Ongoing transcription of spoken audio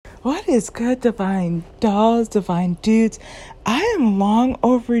What is good, divine dolls, divine dudes? I am long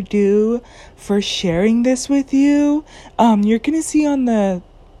overdue for sharing this with you. You're gonna see on the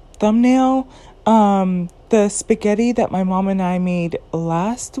thumbnail, the spaghetti that my mom and I made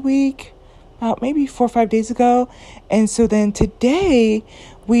last week, about maybe 4 or 5 days ago. And so then today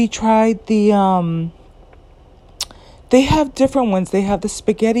we tried they have different ones. They have the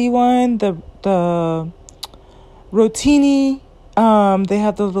spaghetti one, the rotini. They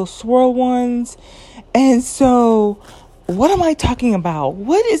have the little swirl ones. And so what am I talking about?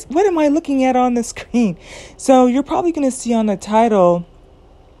 What am I looking at on the screen? So you're probably going to see on the title,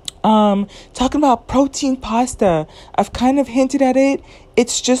 talking about protein pasta. I've kind of hinted at it.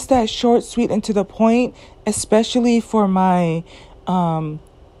 It's just that short, sweet, and to the point, especially for my,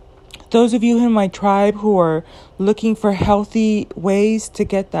 those of you in my tribe who are looking for healthy ways to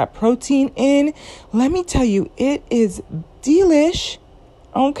get that protein in. Let me tell you, it is delish.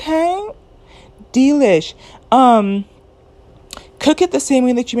 Okay? Delish. Cook it the same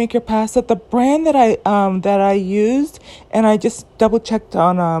way that you make your pasta. The brand that I used, and I just double checked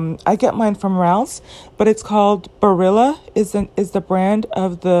on, I get mine from Ralph's, but it's called Barilla is the brand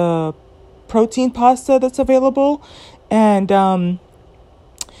of the protein pasta that's available. And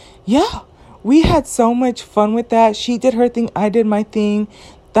yeah, we had so much fun with that. She did her thing, I did my thing.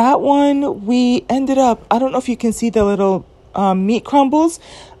 That one, we ended up, I don't know if you can see the little meat crumbles.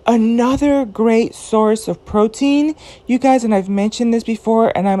 Another great source of protein, you guys, and I've mentioned this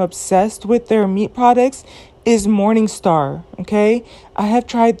before, and I'm obsessed with their meat products, is Morningstar. Okay, I have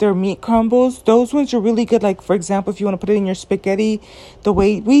tried their meat crumbles. Those ones are really good. Like, for example, if you want to put it in your spaghetti the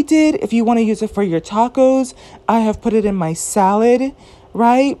way we did, if you want to use it for your tacos, I have put it in my salad,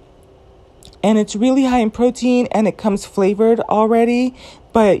 right? And it's really high in protein, and it comes flavored already.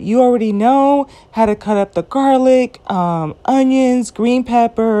 But you already know how to cut up the garlic, onions, green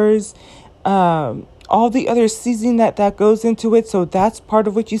peppers, all the other seasoning that goes into it. So that's part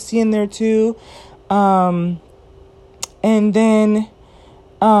of what you see in there too. And then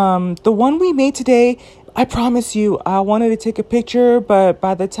the one we made today, I promise you, I wanted to take a picture, but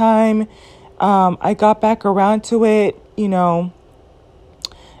by the time I got back around to it,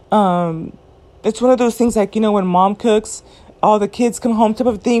 it's one of those things like, when mom cooks, all the kids come home type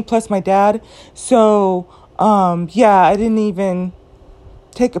of thing, plus my dad. So, yeah, I didn't even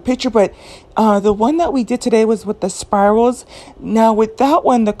take a picture. But the one that we did today was with the spirals. Now, with that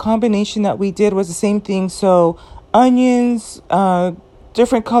one, the combination that we did was the same thing. So, onions,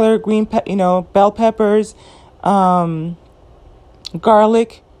 different color, bell peppers,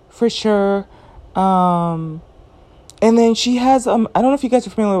 garlic for sure. And then she has, I don't know if you guys are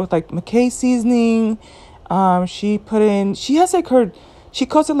familiar with like McKay seasoning. She has like she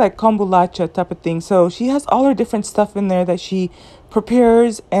calls it like kombucha type of thing. So she has all her different stuff in there that she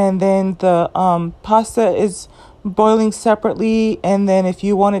prepares. And then the pasta is boiling separately. And then if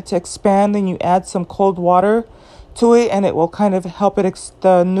you want it to expand, then you add some cold water to it, and it will kind of help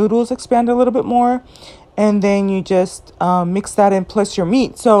the noodles expand a little bit more. And then you just mix that in plus your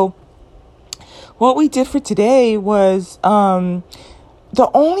meat. So what we did for today was the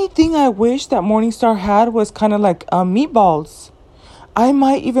only thing I wish that Morningstar had was kind of like meatballs. I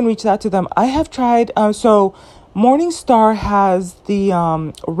might even reach out to them. I have tried. So Morningstar has the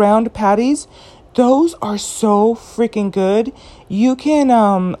round patties. Those are so freaking good. You can,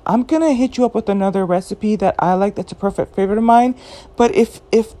 I'm going to hit you up with another recipe that I like. That's a perfect favorite of mine. But if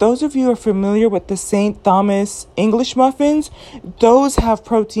those of you are familiar with the St. Thomas English muffins, those have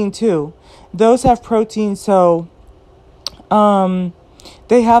protein too. Those have protein. So,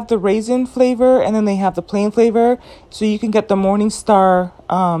 they have the raisin flavor, and then they have the plain flavor. So you can get the Morningstar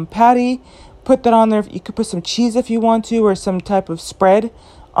patty, put that on there. You could put some cheese if you want to, or some type of spread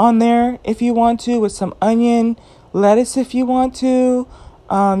on there if you want to, with some onion, lettuce if you want to.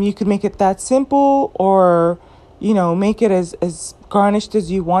 You could make it that simple, or make it as garnished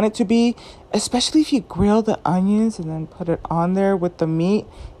as you want it to be, especially if you grill the onions and then put it on there with the meat,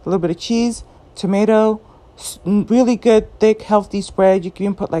 a little bit of cheese, tomato, really good thick healthy spread. You can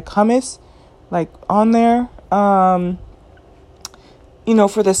even put like hummus like on there for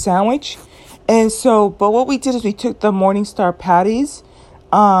the sandwich. And so, but what we did is we took the Morningstar patties,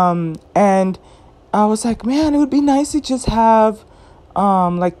 and I was like, man, it would be nice to just have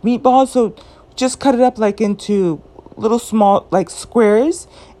like meatballs. So just cut it up like into little small like squares,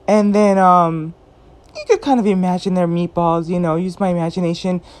 and then you could kind of imagine their meatballs, use my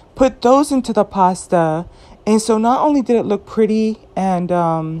imagination, put those into the pasta. And so not only did it look pretty and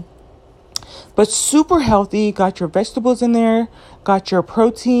but super healthy, got your vegetables in there, got your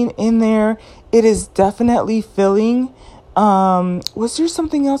protein in there. It is definitely filling. Was there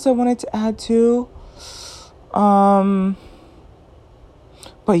something else I wanted to add to? But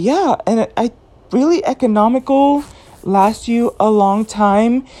yeah, and I really economical, lasts you a long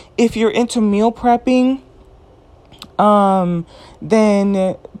time. If you're into meal prepping,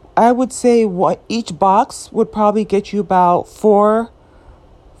 then I would say what each box would probably get you about four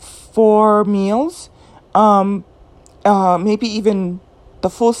meals. Maybe even the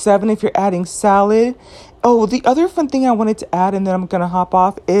full 7 if you're adding salad. Oh, the other fun thing I wanted to add, and then I'm gonna hop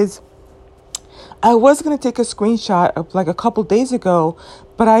off, is I was gonna take a screenshot of like a couple days ago,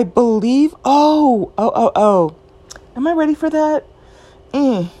 but I believe am I ready for that?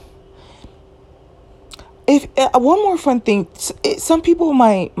 If one more fun thing, some people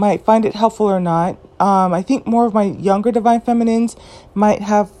might find it helpful or not. I think more of my younger divine feminines might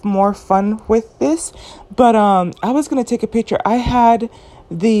have more fun with this, but I was gonna take a picture. I had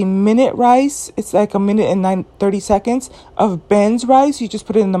the minute rice. It's like a minute and 30 seconds of Ben's rice. You just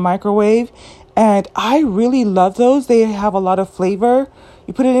put it in the microwave, and I really love those. They have a lot of flavor.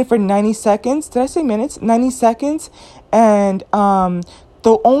 You put it in for 90 seconds. Did I say minutes? 90 seconds. And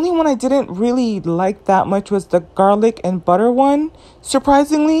the only one I didn't really like that much was the garlic and butter one,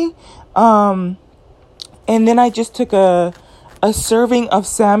 surprisingly. And then I just took a serving of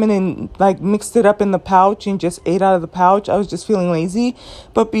salmon and like mixed it up in the pouch and just ate out of the pouch. I was just feeling lazy.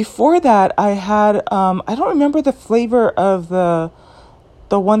 But before that, I had I don't remember the flavor of the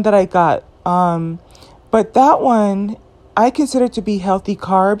one that I got. But that one I consider to be healthy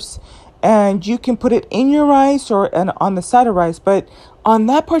carbs, and you can put it in your rice or on the side of rice. But on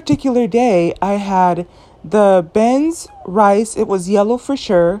that particular day, I had the Ben's rice. It was yellow for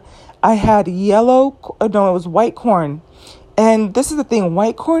sure. I had it was white corn. And this is the thing,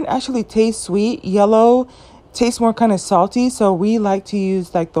 white corn actually tastes sweet. Yellow tastes more kind of salty. So we like to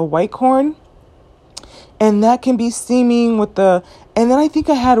use like the white corn. And that can be steaming with and then I think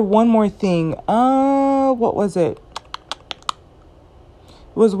I had one more thing. What was it?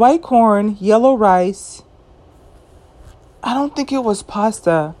 It was white corn, yellow rice. I don't think it was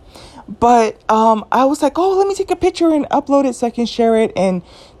pasta. But I was like, let me take a picture and upload it so I can share it and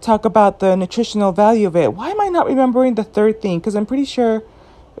talk about the nutritional value of it. Why am I not remembering the third thing? Because I'm pretty sure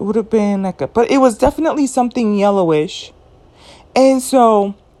it would have been but it was definitely something yellowish. And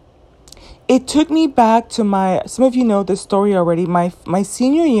so it took me back to some of you know this story already. My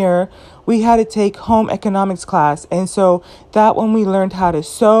senior year, we had to take home economics class. And so that when we learned how to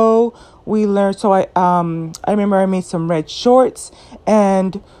sew, I remember I made some red shorts,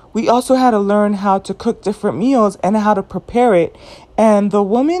 and we also had to learn how to cook different meals and how to prepare it. And the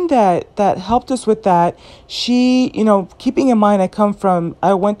woman that helped us with that, she, keeping in mind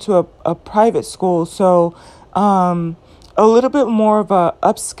I went to a private school, so a little bit more of a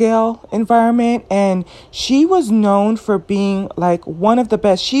upscale environment, and she was known for being like one of the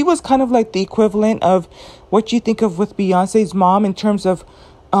best. She was kind of like the equivalent of what you think of with Beyonce's mom in terms of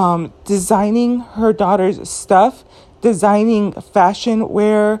designing her daughter's stuff, designing fashion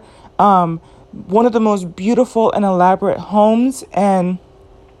wear, one of the most beautiful and elaborate homes. And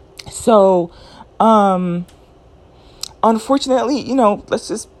so unfortunately, let's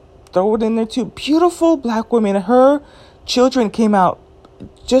just throw it in there too, beautiful Black women. Her children came out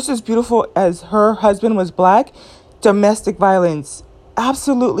just as beautiful as her husband was Black. Domestic violence,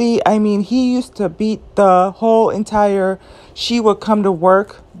 absolutely. I mean, he used to beat the whole entire, she would come to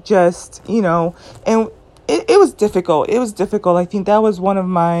work just, and it was difficult. It was difficult. I think that was one of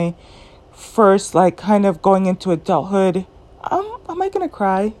my first, like, kind of going into adulthood. Am I going to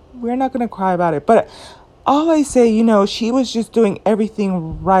cry? We're not going to cry about it. But all I say, she was just doing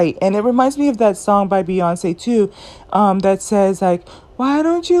everything right. And it reminds me of that song by Beyonce too, that says like, why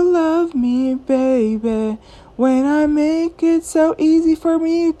don't you love me, baby, when I make it so easy for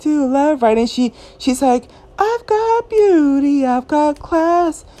me to love, right? And she's like, I've got beauty, I've got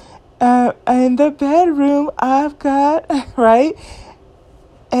class, in the bedroom, I've got, right?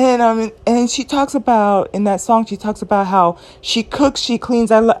 And she talks about, in that song, she talks about how she cooks, she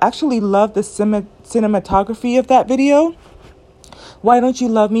cleans. I actually love the cinematography of that video. Why Don't You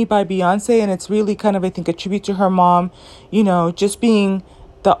Love Me by Beyonce. And it's really kind of, I think, a tribute to her mom, just being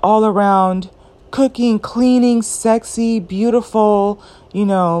the all around cooking, cleaning, sexy, beautiful,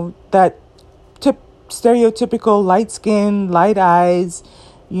 that stereotypical light skin, light eyes,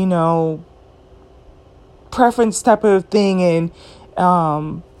 preference type of thing. And,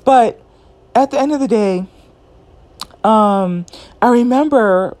 but at the end of the day, I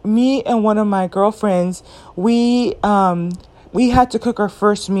remember me and one of my girlfriends, we had to cook our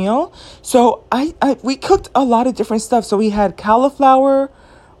first meal. So we cooked a lot of different stuff. So we had cauliflower,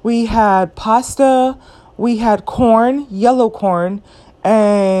 we had pasta, we had corn, yellow corn,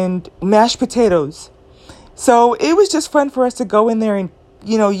 and mashed potatoes. So it was just fun for us to go in there and,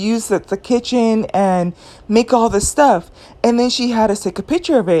 use the kitchen and make all this stuff. And then she had us take a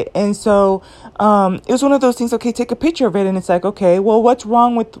picture of it. And so it was one of those things, okay, take a picture of it. And it's like, okay, well, what's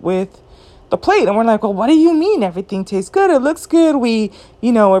wrong with the plate? And we're like, well, what do you mean everything tastes good? It looks good.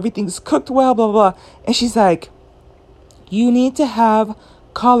 Everything's cooked well, blah, blah, blah. And she's like, you need to have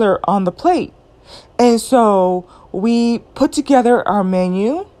color on the plate. And so we put together our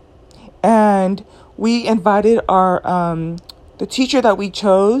menu, and we invited the teacher that we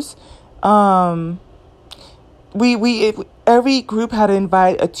chose. Every group had to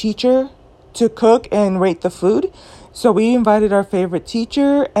invite a teacher to cook and rate the food. So we invited our favorite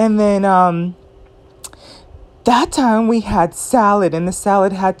teacher, and then that time we had salad, and the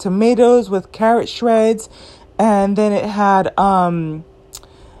salad had tomatoes with carrot shreds, and then it had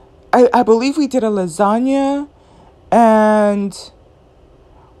I believe we did a lasagna, and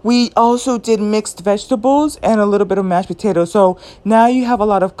we also did mixed vegetables and a little bit of mashed potatoes. So now you have a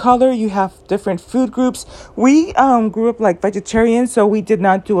lot of color. You have different food groups. We grew up like vegetarian, so we did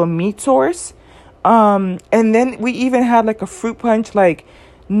not do a meat source. And then we even had like a fruit punch, like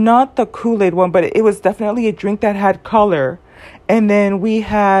not the Kool-Aid one, but it was definitely a drink that had color. And then we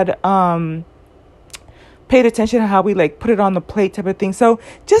had paid attention to how we like put it on the plate type of thing. So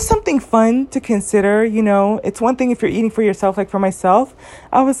just something fun to consider. It's one thing if you're eating for yourself. Like for myself,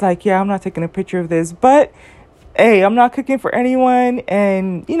 I was like, yeah, I'm not taking a picture of this, but hey, I'm not cooking for anyone.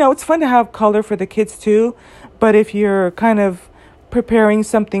 And it's fun to have color for the kids too. But if you're kind of preparing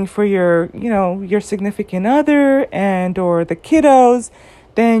something for your significant other and or the kiddos,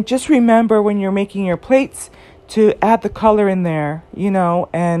 then just remember when you're making your plates to add the color in there,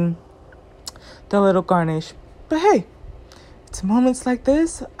 and the little garnish. But hey, it's moments like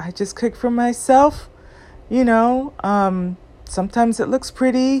this. I just cook for myself. Sometimes it looks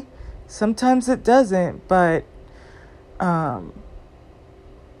pretty, sometimes it doesn't. But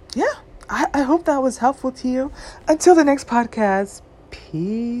yeah, I hope that was helpful to you. Until the next podcast,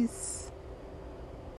 peace.